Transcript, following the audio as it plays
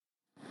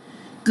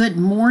Good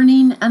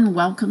morning and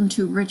welcome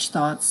to Rich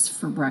Thoughts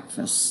for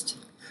Breakfast.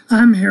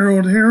 I'm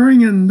Harold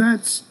Herring, and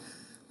that's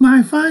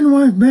my fine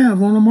wife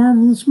Bev on a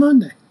marvelous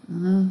Monday.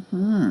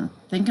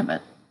 Think of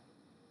it.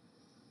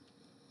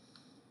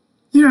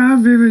 You know, I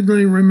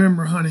vividly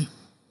remember, honey,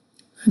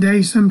 a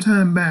day some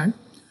time back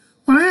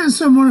when I asked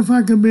someone if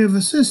I could be of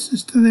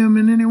assistance to them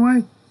in any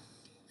way,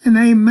 and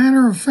they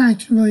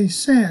matter-of-factly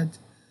said,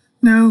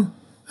 "No,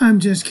 I'm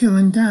just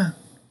killing time."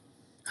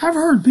 I've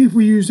heard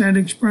people use that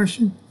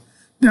expression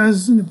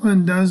dozens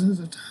upon dozens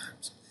of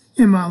times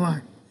in my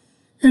life,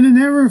 and it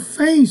never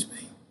fazed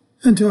me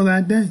until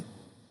that day.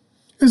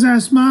 As I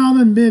smiled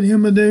and bid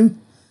him adieu,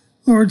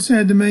 Lord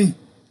said to me,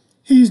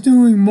 "He's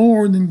doing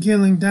more than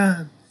killing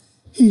time.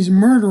 He's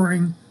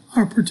murdering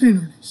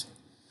opportunities."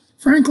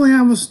 Frankly,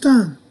 I was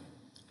stunned,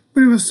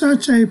 but it was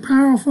such a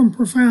powerful and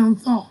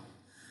profound thought.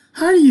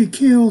 How do you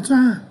kill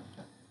time?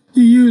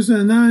 Do you use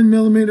a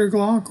 9mm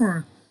Glock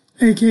or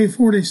an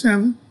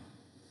AK-47?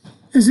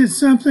 Is it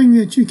something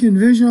that you can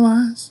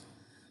visualize?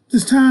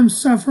 Does time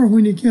suffer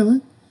when you kill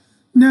it?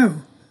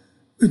 No,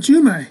 but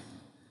you may,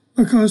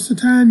 because the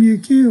time you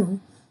kill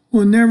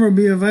will never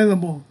be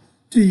available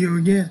to you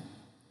again.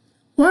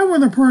 Why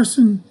would a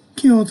person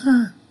kill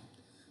time?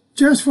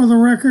 Just for the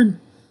record,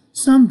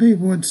 some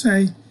people would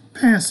say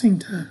passing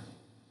time.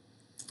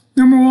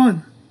 Number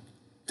one,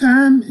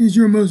 time is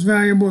your most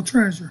valuable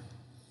treasure.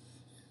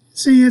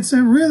 See, it's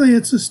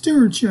a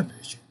stewardship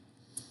issue.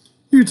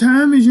 Your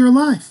time is your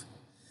life.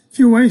 If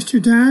you waste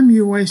your time,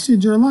 you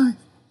wasted your life.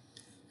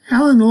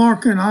 Alan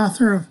Larkin,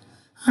 author of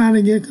How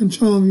to Get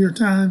Control of Your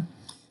Time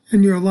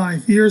and Your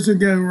Life, years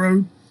ago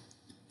wrote,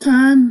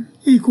 "Time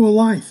equal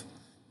life.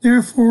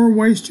 Therefore,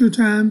 waste your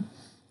time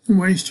and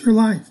waste your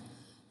life.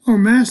 Or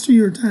master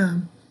your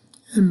time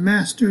and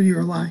master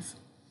your life."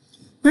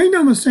 Make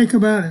no mistake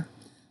about it.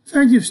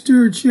 Effective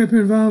stewardship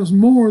involves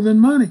more than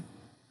money.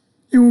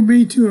 It will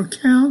be to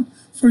account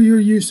for your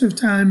use of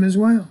time as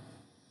well.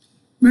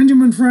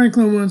 Benjamin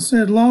Franklin once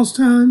said, "Lost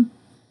time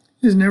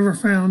is never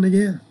found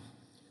again."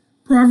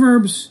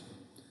 Proverbs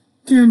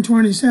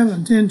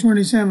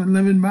 10:27,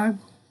 Living Bible.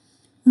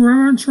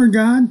 Reverence for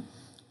God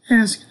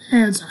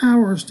adds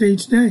hours to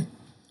each day.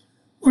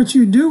 What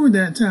you do with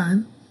that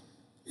time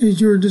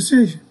is your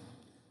decision.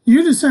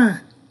 You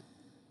decide,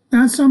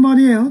 not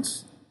somebody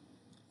else,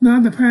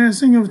 not the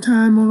passing of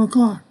time on a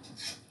clock.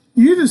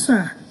 You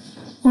decide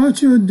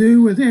what you'll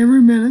do with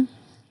every minute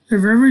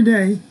of every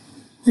day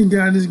that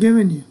God has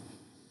given you.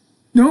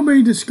 Don't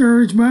be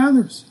discouraged by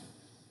others.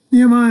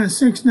 Nehemiah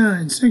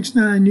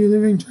 6:9, New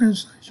Living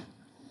Translation.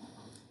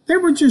 They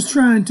were just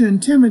trying to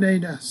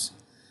intimidate us,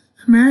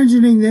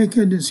 imagining they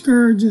could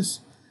discourage us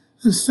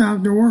and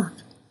stop the work.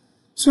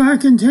 So I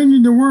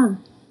continued to work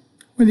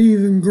with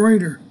even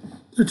greater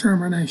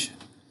determination.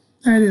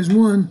 That is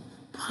one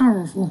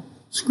powerful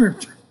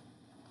scripture.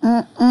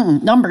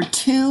 Number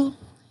two,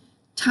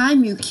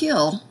 time you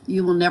kill,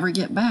 you will never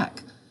get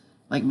back,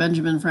 like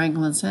Benjamin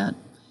Franklin said.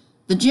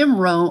 Jim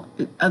Rohn,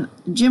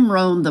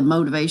 the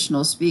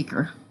motivational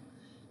speaker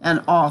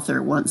and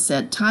author, once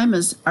said, "Time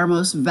is our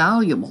most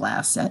valuable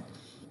asset,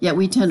 yet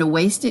we tend to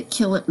waste it,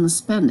 kill it, and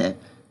spend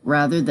it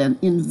rather than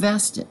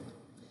invest it."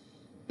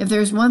 If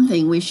there's one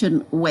thing we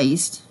shouldn't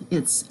waste,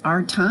 it's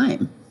our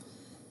time.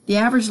 The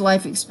average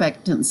life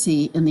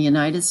expectancy in the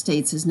United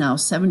States is now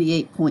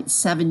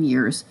 78.7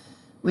 years,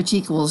 which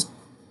equals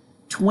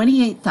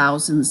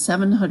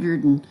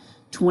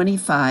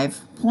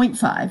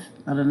 28,725.5,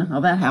 I don't know how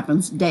that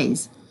happens,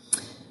 days.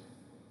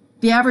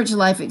 The average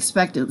life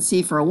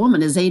expectancy for a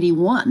woman is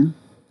 81,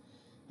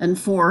 and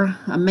for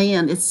a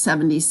man it's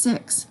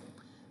 76.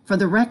 For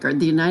the record,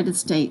 the United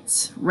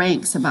States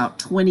ranks about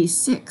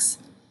 26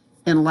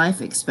 in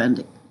life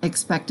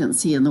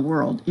expectancy in the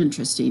world.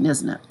 Interesting,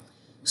 isn't it?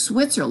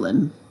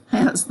 Switzerland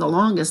has the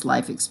longest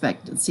life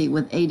expectancy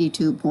with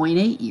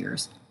 82.8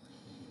 years.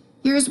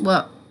 Here's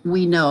what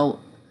we know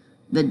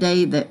the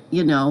day that,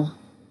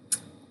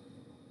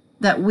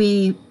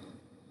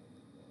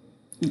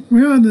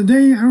 Well, the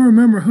day I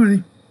remember,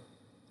 honey,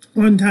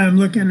 one time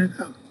looking it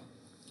up,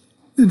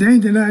 the day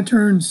that I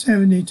turned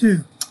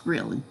 72.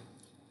 Really?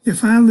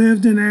 If I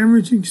lived in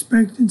average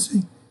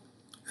expectancy,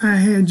 I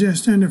had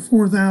just under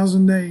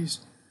 4,000 days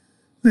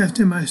left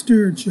in my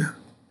stewardship.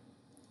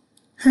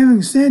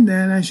 Having said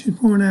that, I should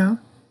point out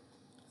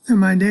that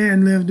my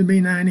dad lived to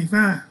be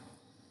 95.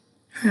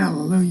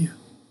 Hallelujah.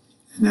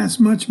 And that's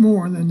much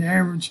more than the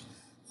average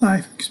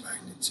life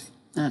expectancy.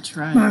 That's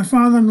right. My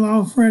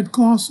father-in-law, Fred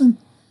Clausen,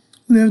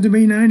 lived to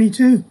be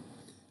 92.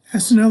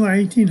 That's another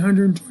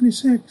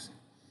 1,826.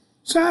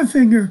 So I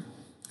figure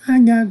I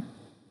got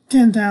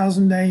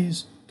 10,000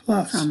 days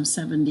plus. From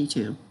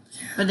 72. Yeah.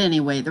 But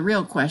anyway, the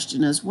real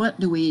question is, what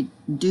do we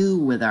do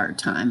with our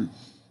time?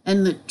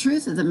 And the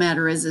truth of the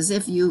matter is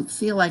if you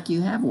feel like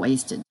you have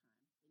wasted time,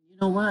 you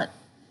know what?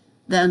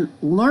 Then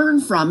learn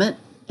from it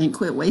and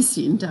quit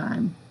wasting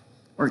time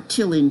or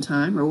killing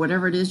time or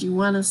whatever it is you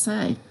want to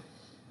say.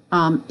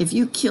 If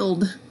you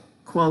killed,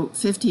 quote,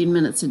 15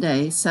 minutes a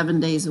day, 7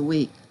 days a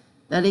week,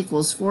 that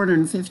equals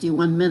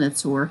 451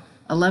 minutes or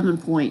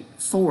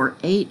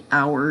 11.48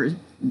 hours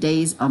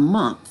days a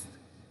month,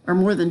 or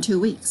more than 2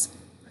 weeks.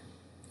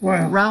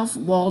 Wow. Ralph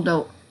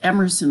Waldo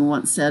Emerson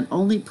once said,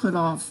 "Only put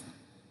off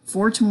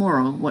for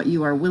tomorrow what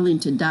you are willing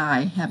to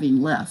die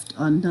having left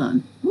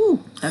undone."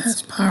 Woo,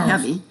 that's powerful.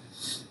 heavy.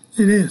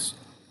 It is.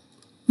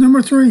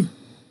 Number 3,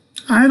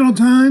 idle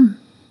time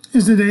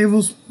is the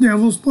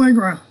devil's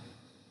playground.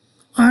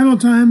 Idle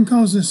time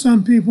causes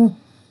some people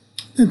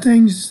to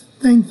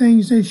think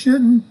things they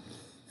shouldn't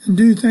and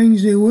do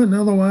things they wouldn't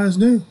otherwise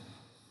do.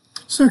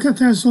 2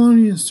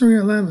 Thessalonians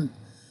 3:11.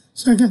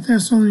 2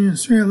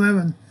 Thessalonians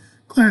 3:11,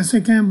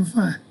 Classic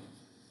Amplified.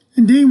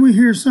 Indeed, we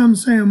hear some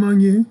say among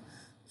you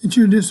that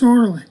you're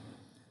disorderly,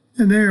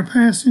 that they are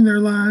passing their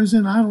lives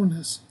in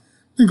idleness,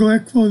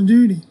 neglectful of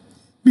duty,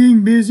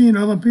 being busy in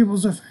other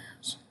people's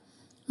affairs,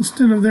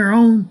 instead of their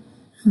own,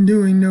 and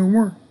doing no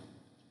work.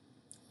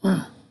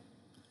 Wow.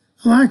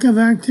 A lack of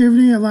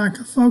activity, a lack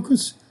of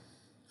focus,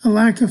 a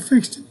lack of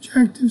fixed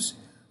objectives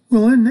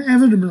will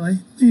inevitably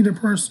lead a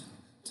person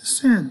to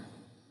sin.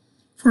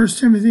 1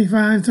 Timothy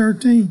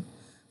 5:13,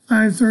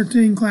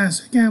 5:13,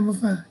 Classic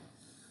Amplified.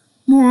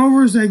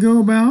 Moreover, as they go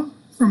about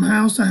from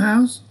house to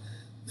house,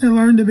 they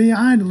learn to be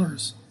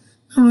idlers.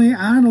 Not only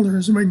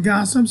idlers, but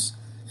gossips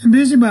and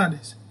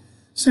busybodies,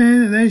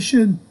 saying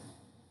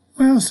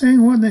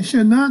what they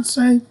should not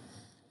say,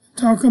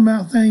 talk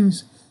about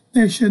things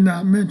they should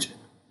not mention.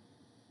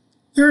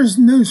 There is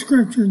no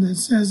scripture that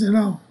says it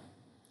all.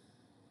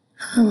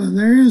 However,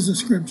 there is a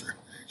scripture,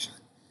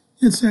 actually.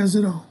 It says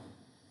it all.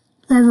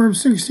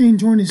 Proverbs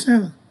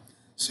 16:27,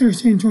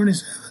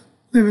 16:27,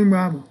 Living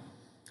Bible.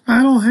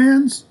 Idle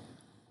hands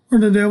are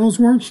the devil's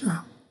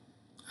workshop.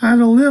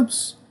 Idle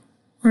lips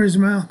are his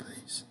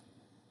mouthpiece.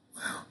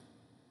 Wow.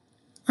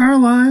 Our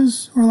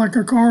lives are like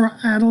a car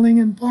idling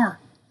in park.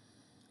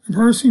 A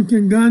person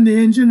can gun the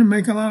engine and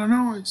make a lot of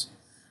noise,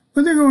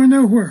 but they're going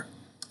nowhere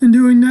and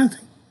doing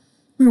nothing.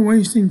 We're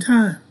wasting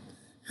time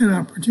and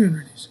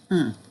opportunities.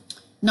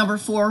 Number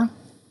 4,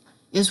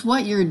 is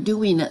what you're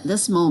doing at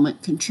this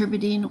moment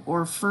contributing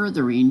or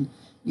furthering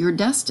your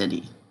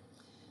destiny?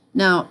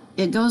 Now,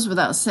 it goes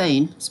without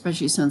saying,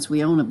 especially since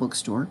we own a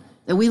bookstore,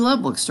 that we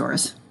love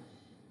bookstores.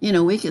 You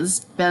know, we can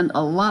spend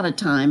a lot of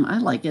time. I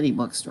like any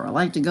bookstore. I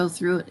like to go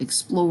through it,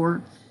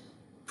 explore,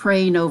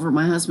 praying over.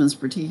 My husband's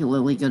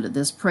particularly good at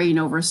this, praying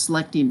over,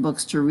 selecting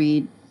books to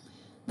read.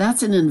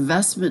 That's an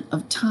investment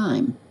of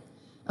time.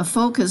 A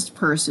focused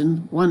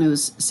person, one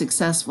who's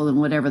successful in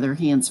whatever their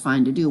hands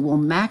find to do, will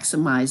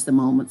maximize the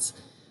moments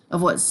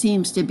of what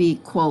seems to be,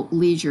 quote,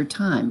 leisure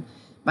time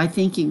by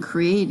thinking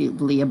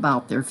creatively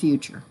about their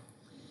future.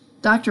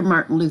 Dr.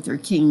 Martin Luther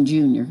King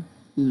Jr.,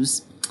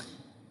 who's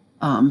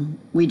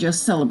we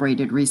just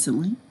celebrated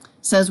recently,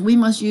 says we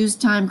must use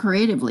time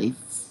creatively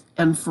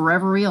and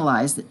forever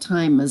realize that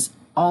time is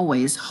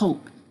always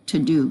hope to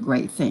do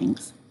great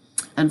things.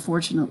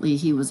 Unfortunately,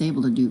 he was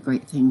able to do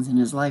great things in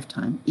his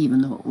lifetime,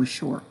 even though it was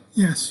short.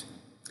 Yes.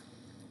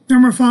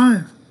 Number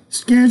 5,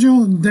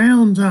 schedule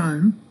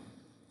downtime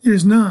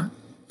is not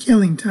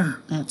killing time.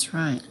 That's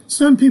right.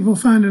 Some people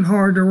find it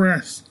hard to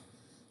rest,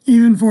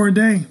 even for a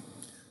day,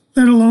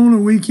 let alone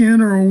a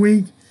weekend or a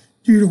week,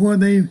 due to what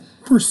they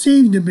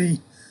perceive to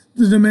be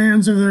the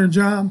demands of their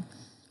job,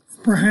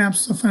 or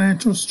perhaps the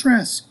financial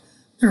stress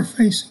they're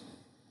facing.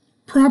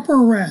 Proper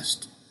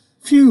rest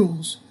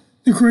fuels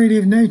the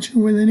creative nature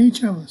within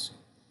each of us.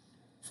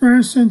 For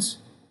instance,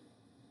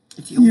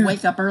 if you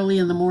wake up early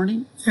in the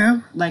morning,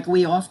 like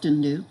we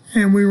often do,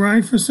 and we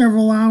write for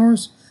several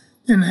hours,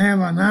 then have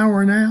an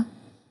hour nap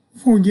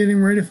before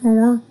getting ready for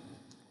work,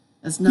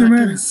 it's not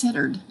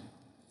considered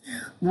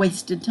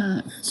wasted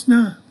time. It's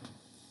not.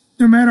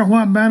 No matter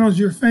what battles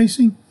you're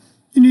facing,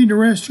 you need to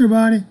rest your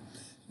body and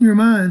your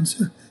mind.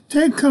 So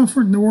take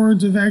comfort in the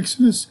words of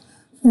Exodus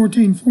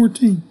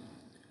 14:14,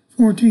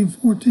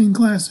 14:14,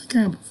 Classic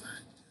Amplified.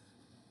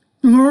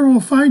 The Lord will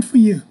fight for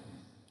you,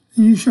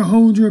 and you shall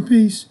hold your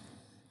peace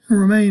and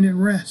remain at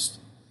rest.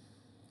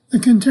 The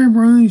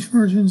Contemporary English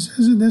Version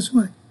says it this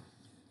way: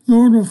 the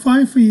Lord will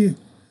fight for you,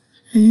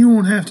 and you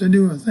won't have to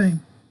do a thing.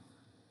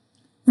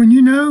 When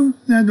you know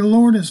that the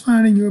Lord is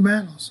fighting your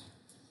battles,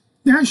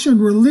 that should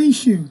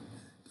release you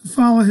to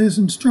follow his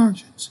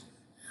instructions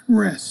and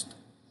rest.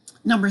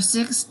 Number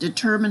 6,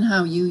 determine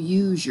how you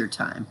use your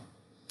time.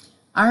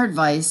 Our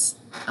advice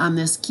on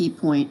this key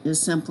point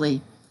is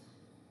simply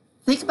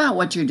think about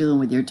what you're doing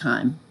with your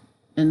time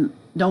and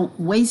don't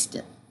waste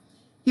it.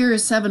 Here are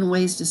 7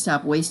 ways to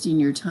stop wasting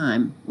your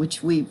time,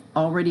 which we've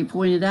already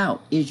pointed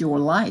out is your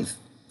life.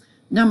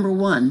 Number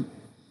 1,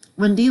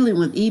 when dealing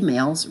with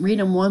emails, read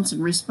them once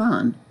and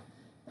respond.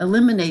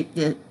 Eliminate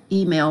the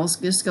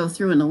emails. Just go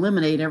through and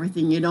eliminate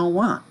everything you don't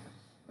want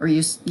or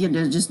you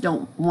just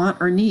don't want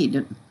or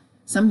need.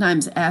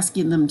 Sometimes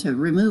asking them to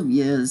remove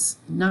you is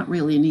not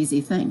really an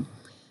easy thing.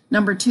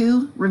 Number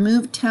 2,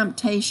 remove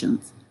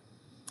temptations.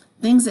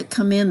 Things that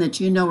come in that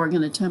you know are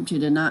going to tempt you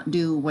to not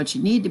do what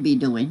you need to be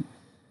doing,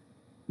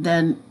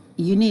 then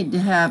you need to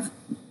have,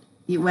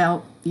 you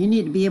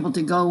need to be able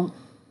to go,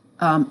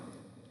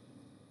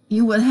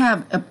 you would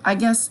have, I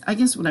guess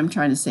what I'm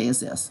trying to say is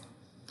this.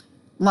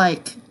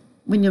 Like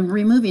when you're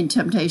removing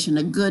temptation,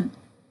 a good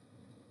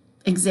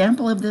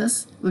Example of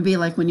this would be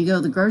like when you go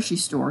to the grocery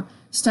store,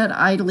 instead of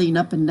idling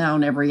up and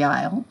down every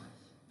aisle,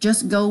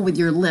 just go with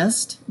your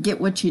list,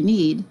 get what you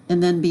need,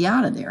 and then be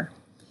out of there.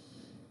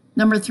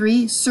 Number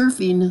 3,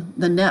 surfing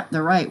the net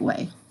the right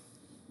way.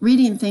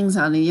 Reading things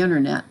on the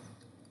internet,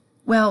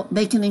 well,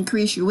 they can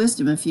increase your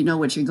wisdom if you know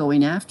what you're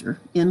going after,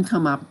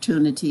 income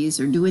opportunities,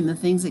 or doing the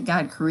things that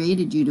God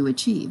created you to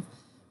achieve.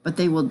 But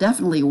they will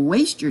definitely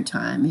waste your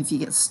time if you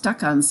get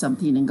stuck on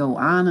something and go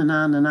on and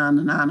on and on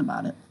and on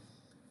about it.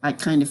 I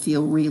kind of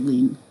feel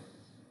reels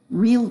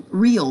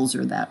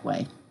are that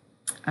way.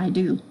 I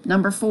do.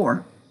 Number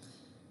 4,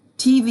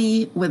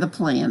 TV with a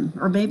plan,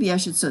 or maybe I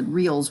should say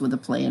reels with a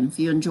plan. If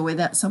you enjoy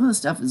that, some of the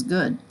stuff is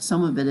good.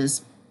 Some of it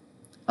is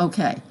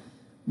okay.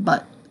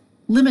 But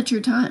limit your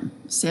time.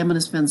 Say I'm going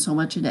to spend so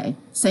much a day.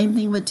 Same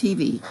thing with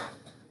TV.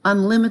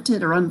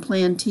 Unlimited or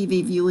unplanned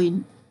TV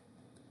viewing,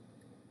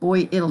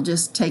 boy, it'll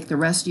just take the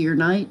rest of your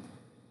night,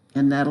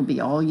 and that'll be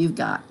all you've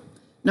got.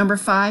 Number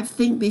 5,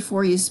 think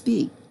before you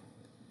speak.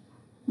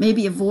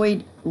 Maybe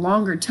avoid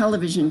longer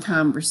television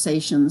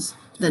conversations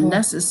than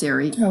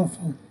necessary.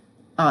 Telephone.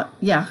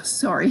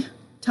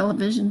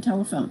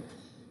 Telephone.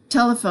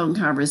 Telephone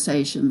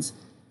conversations.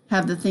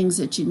 Have the things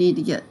that you need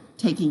to get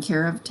taken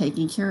care of.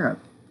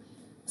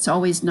 It's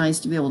always nice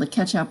to be able to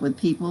catch up with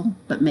people,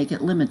 but make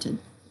it limited.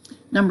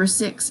 Number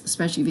 6,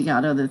 especially if you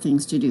got other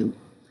things to do.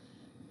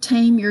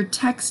 Tame your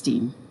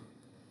texting.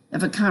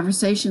 If a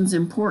conversation's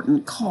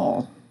important,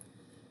 call.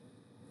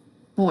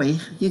 Boy,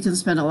 you can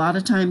spend a lot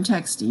of time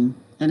texting,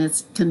 and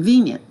it's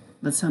convenient,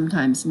 but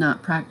sometimes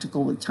not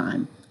practical with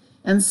time.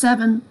 And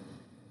 7,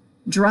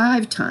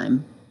 drive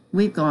time.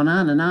 We've gone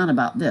on and on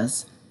about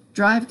this.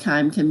 Drive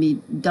time can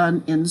be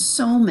done in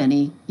so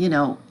many,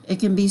 it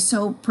can be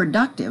so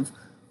productive,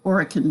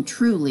 or it can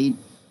truly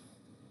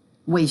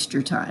waste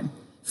your time.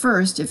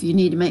 First, if you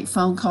need to make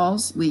phone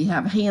calls, we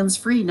have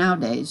hands-free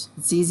nowadays.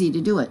 It's easy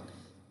to do it.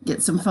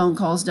 Get some phone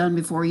calls done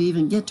before you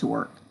even get to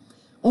work.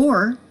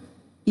 Or,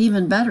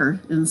 even better,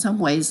 in some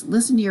ways,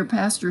 listen to your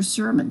pastor's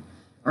sermon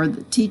or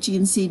the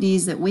teaching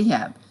CDs that we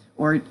have,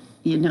 or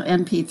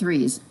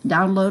MP3s.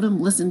 Download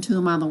them, listen to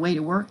them on the way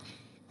to work,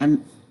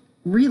 and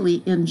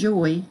really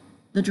enjoy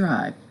the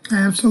drive.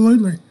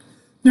 Absolutely.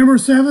 Number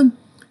 7,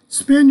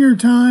 spend your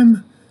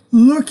time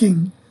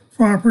looking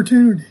for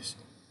opportunities.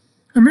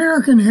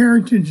 American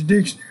Heritage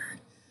Dictionary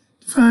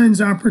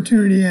defines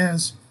opportunity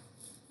as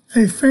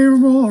a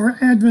favorable or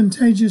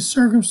advantageous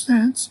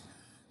circumstance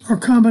or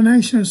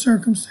combination of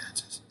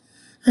circumstances,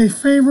 a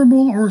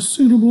favorable or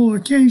suitable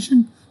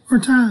occasion or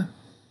time,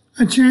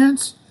 a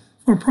chance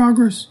for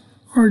progress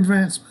or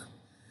advancement.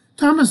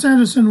 Thomas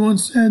Edison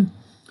once said,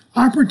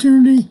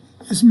 opportunity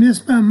is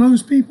missed by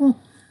most people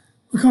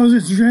because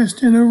it's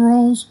dressed in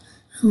overalls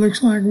and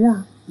looks like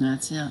work.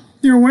 That's it.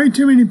 There are way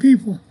too many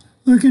people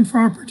looking for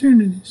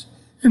opportunities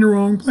in the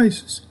wrong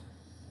places.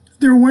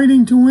 They're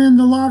waiting to win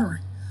the lottery,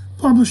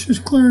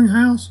 Publishers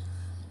Clearinghouse,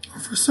 or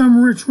for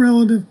some rich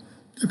relative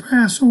to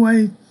pass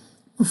away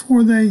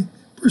before they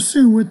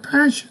pursue with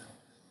passion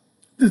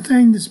the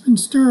thing that's been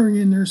stirring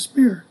in their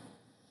spirit.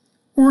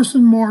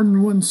 Orson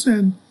Martin once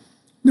said,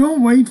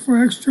 don't wait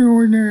for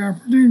extraordinary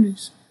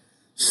opportunities.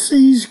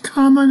 Seize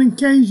common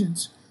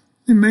occasions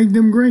and make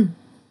them great.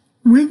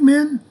 Weak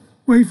men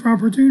wait for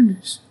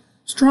opportunities.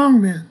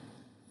 Strong men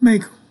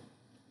make them.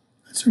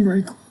 That's a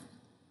great quote.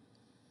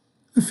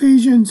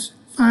 Ephesians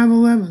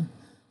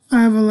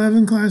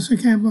 5:11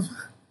 Classic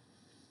Amplified.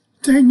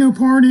 Take no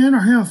part in or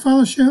have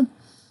fellowship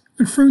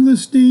with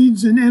fruitless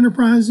deeds and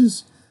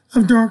enterprises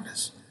of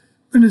darkness,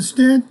 but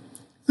instead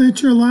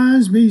let your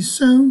lives be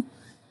so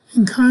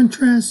in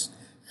contrast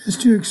as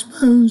to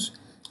expose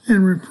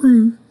and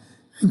reprove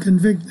and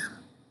convict them.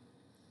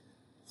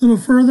 A little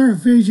further,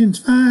 Ephesians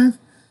 5,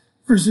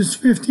 verses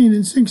 15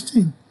 and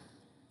 16.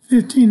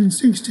 15 and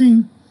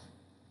 16,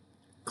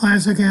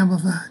 Classic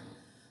Amplified.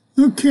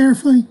 Look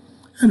carefully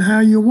at how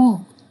you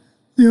walk.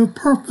 Live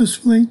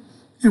purposefully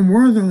and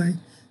worthily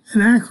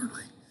and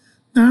accurately,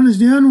 not as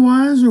the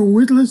unwise or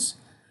witless,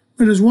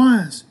 but as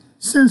wise,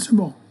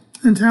 sensible,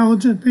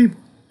 intelligent people,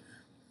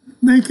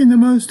 making the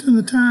most of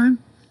the time,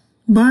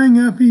 buying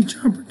up each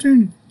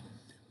opportunity,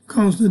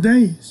 because the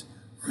days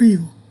are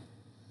evil.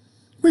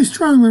 We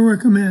strongly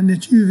recommend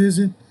that you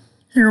visit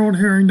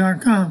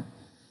HaroldHerring.com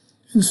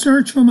and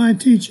search for my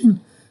teaching,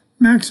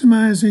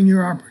 Maximizing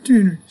Your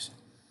Opportunities.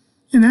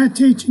 In that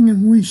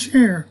teaching, we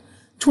share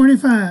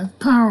 25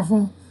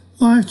 powerful,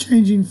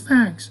 life-changing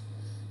facts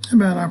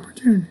about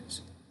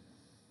opportunities.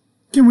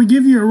 Can we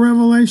give you a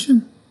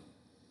revelation?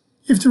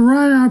 If the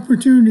right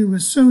opportunity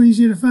was so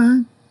easy to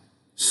find,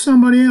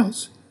 somebody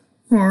else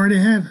will already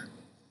have it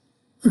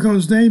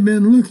because they've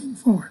been looking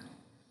for it.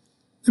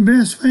 The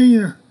best way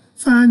to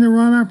find the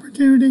right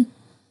opportunity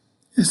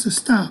is to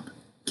stop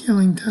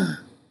killing time.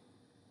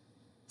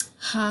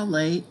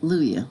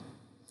 Hallelujah.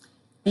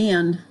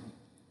 And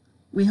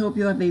we hope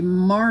you have a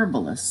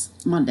marvelous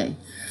Monday.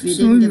 If you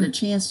didn't get a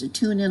chance to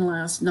tune in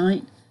last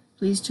night,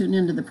 please tune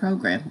into the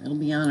program. It'll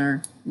be on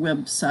our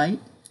website.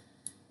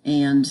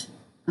 And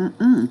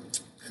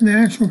the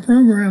actual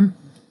program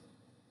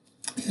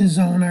is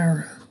on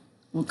our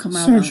will come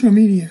out social on,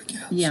 media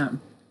accounts. yeah.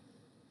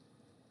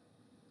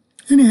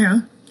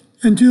 Anyhow,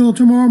 until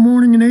tomorrow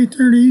morning at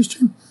 8:30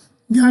 Eastern,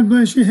 God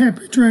bless you.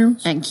 Happy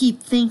trails. And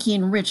keep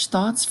thinking rich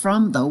thoughts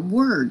from the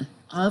Word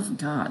of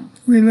God.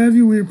 We love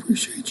you. We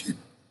appreciate you.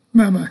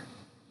 Bye-bye.